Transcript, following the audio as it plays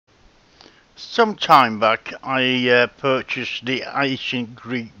Some time back I purchased the Ancient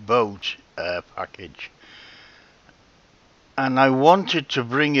Greek Boat package, and I wanted to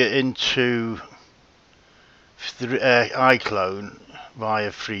bring it into iClone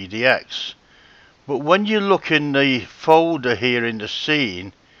via 3DX. But when you look in the folder here in the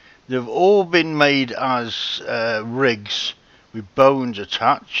scene, they've all been made as rigs with bones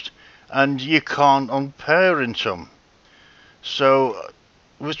attached, and you can't unparent them. So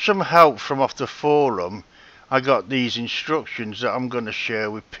with some help from off the forum, I got these instructions that I'm going to share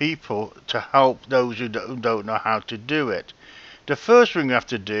with people to help those who don't know how to do it. The first thing you have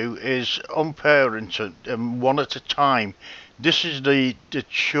to do is unparent them one at a time. This is the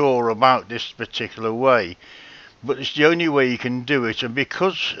chore about this particular way, but it's the only way you can do it, and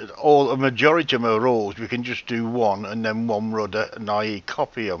because a majority of them are alls, we can just do one and then one rudder, and i.e.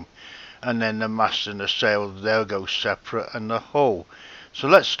 copy them, and then the mast and the sail, they'll go separate, and the hull. So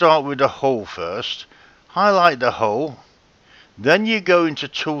let's start with the hull first. Highlight the hull, then you go into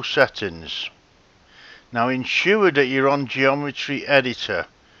tool settings. Now ensure that you're on geometry editor.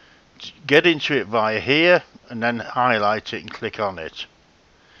 Get into it via here and then highlight it and click on it.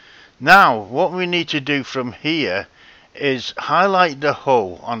 Now what we need to do from here is highlight the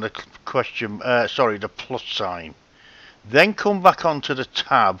hull on the the plus sign. Then come back onto the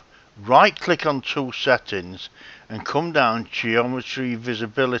tab, right click on tool settings and come down geometry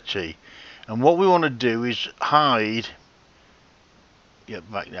visibility, and what we want to do is hide, get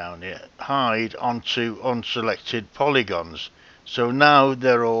back down here, hide onto unselected polygons. So now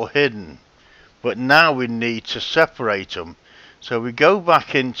they're all hidden, but now we need to separate them. So we go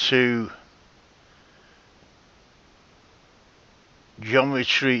back into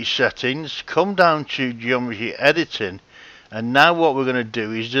geometry settings, come down to geometry editing, and now what we're going to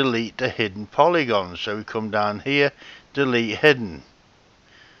do is delete the hidden polygons. So we come down here, delete hidden.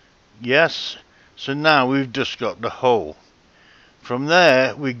 Yes, so now we've just got the hull. From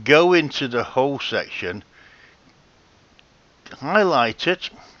there we go into the hull section, highlight it,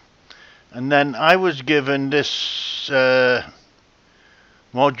 and then I was given this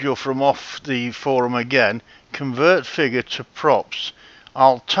module from off the forum again, convert figure to props.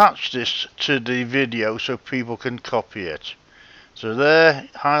 I'll attach this to the video so people can copy it. So there,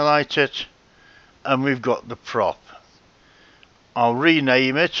 highlight it, and we've got the prop. I'll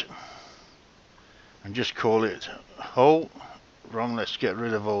rename it and just call it hull. Wrong, let's get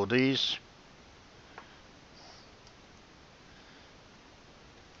rid of all these.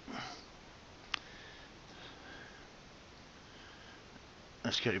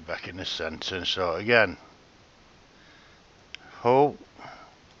 Let's get it back in the center and start again. Hull.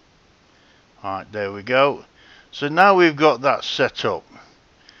 Alright, there we go. So now we've got that set up.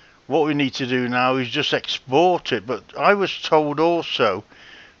 What we need to do now is just export it, but I was told also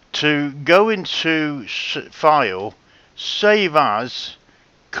to go into file, save as,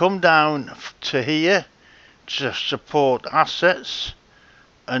 come down to here to support assets,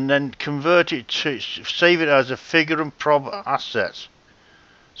 and then convert it to, save it as a figure and prop assets.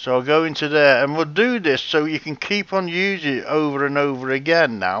 So I'll go into there, and we'll do this so you can keep on using it over and over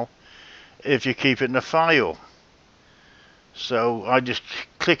again now if you keep it in the file. So I just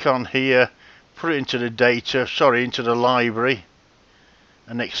click on here, put it into the data, into the library,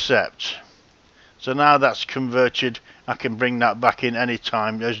 and accept. So now that's converted. I can bring that back in any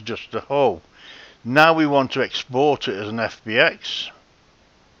time as just a hull. Now we want to export it as an FBX.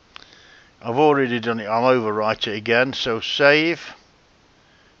 I've already done it. I'll overwrite it again. So save.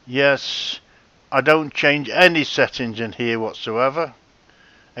 Yes, I don't change any settings in here whatsoever.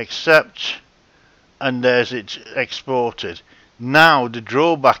 Accept, and there's it exported. Now the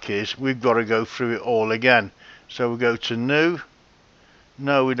drawback is we've got to go through it all again. So we go to new.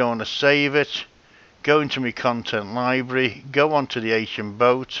 No, we don't want to save it. Go into my content library, go onto the Asian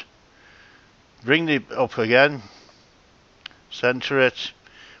boat, bring it up again, center it,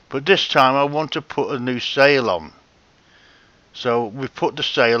 but this time I want to put a new sail on. So we put the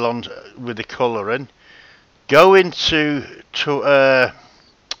sail on with the colour in, go into tool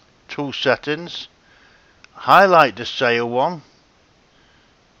settings, highlight the sail one,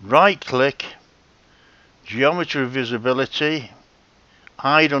 right click, geometry visibility,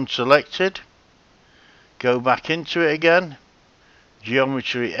 hide unselected, go back into it again,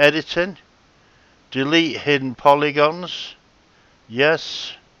 geometry editing, delete hidden polygons,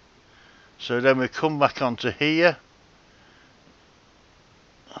 yes. So then we come back onto here,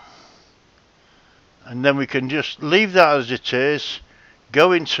 and then we can just leave that as it is,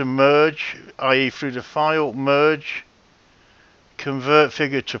 go into merge, i.e. through the file, merge, convert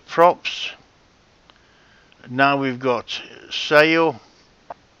figure to props. Now we've got sail,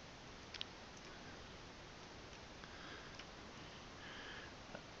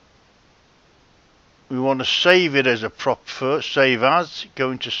 we want to save it as a prop first. Save as,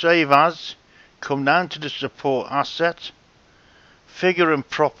 go into save as, come down to the support asset, figure and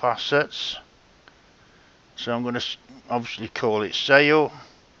prop assets. So I'm going to obviously call it sale.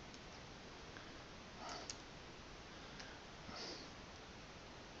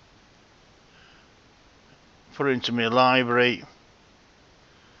 Put it into my library,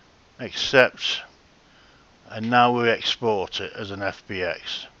 accept, and now we export it as an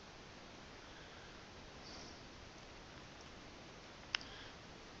FBX.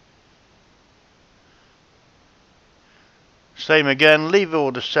 Same again, leave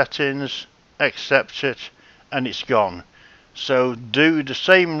all the settings, accept it, and it's gone. So do the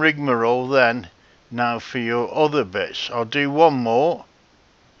same rigmarole then now for your other bits. I'll do one more.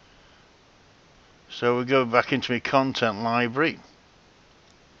 So we go back into my content library,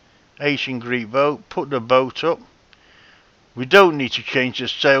 Ancient Greek boat, put the boat up. We don't need to change the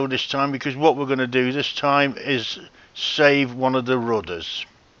sail this time because what we're going to do this time is save one of the rudders.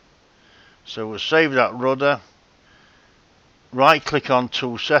 So we'll save that rudder, right click on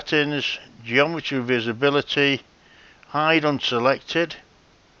tool settings, geometry visibility, hide unselected.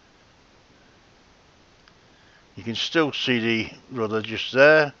 You can still see the rudder just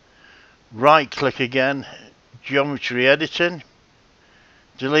there. Right click again, geometry editing,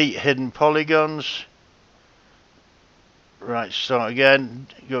 delete hidden polygons. Right, start again,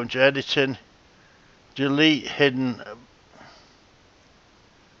 go into editing, delete hidden.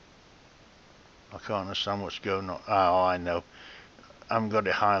 I can't understand what's going on. Oh, I know. I haven't got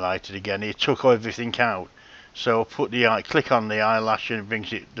it highlighted again. It took everything out. So I'll put the eye, click on the eyelash and it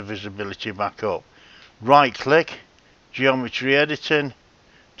brings it the visibility back up. Right click, geometry editing,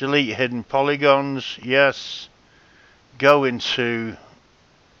 delete hidden polygons, yes. Go into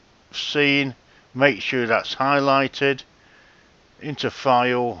scene, make sure that's highlighted, into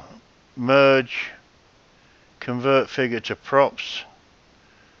file, merge, convert figure to props.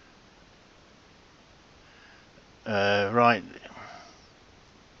 Right,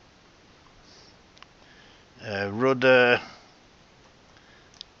 rudder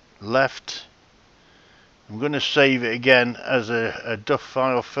left. I'm going to save it again as a DAZ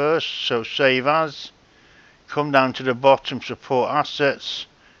file first, so save as, come down to the bottom, support assets,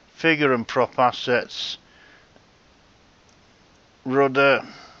 figure and prop assets, rudder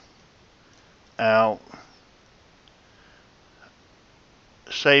out,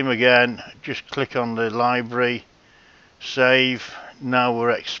 same again, just click on the library, save, now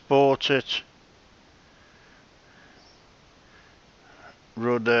we'll export it,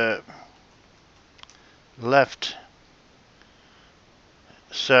 rudder left,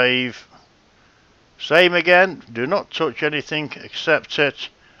 save, same again, do not touch anything, accept it,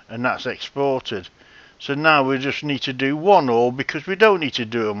 and that's exported. So now we just need to do one all, because we don't need to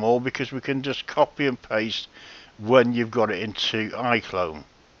do them all, because we can just copy and paste when you've got it into iClone.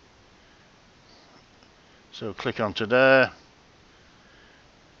 So click onto there,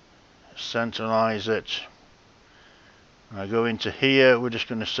 centralize it. I go into here, we're just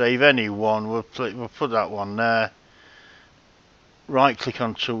going to save any one, we'll put that one there. Right click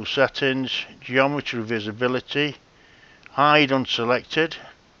on tool settings, geometry visibility, hide unselected,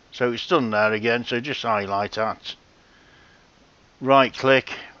 so it's done there again, so just highlight that. Right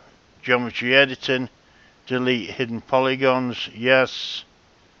click, geometry editing, delete hidden polygons, yes.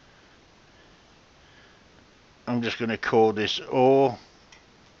 I'm just going to call this OR.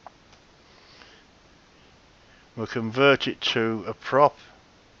 We'll convert it to a prop,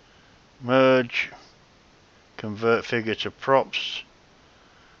 merge, convert figure to props.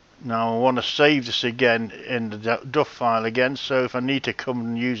 Now I want to save this again in the DAZ file again, so if I need to come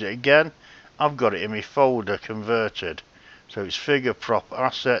and use it again, I've got it in my folder converted. So it's figure prop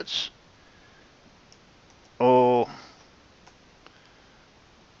assets, or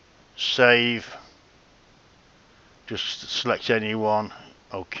save, just select any one,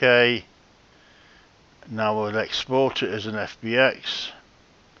 OK. Now we'll export it as an FBX,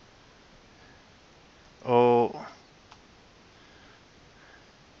 or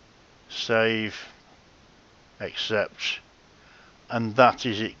save, accept, and that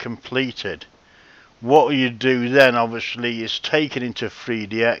is it completed. What you do then obviously is take it into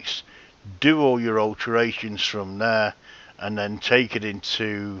 3DX, do all your alterations from there, and then take it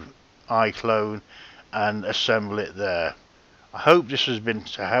into iClone and assemble it there. I hope this has been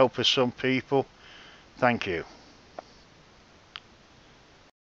to help with some people. Thank you.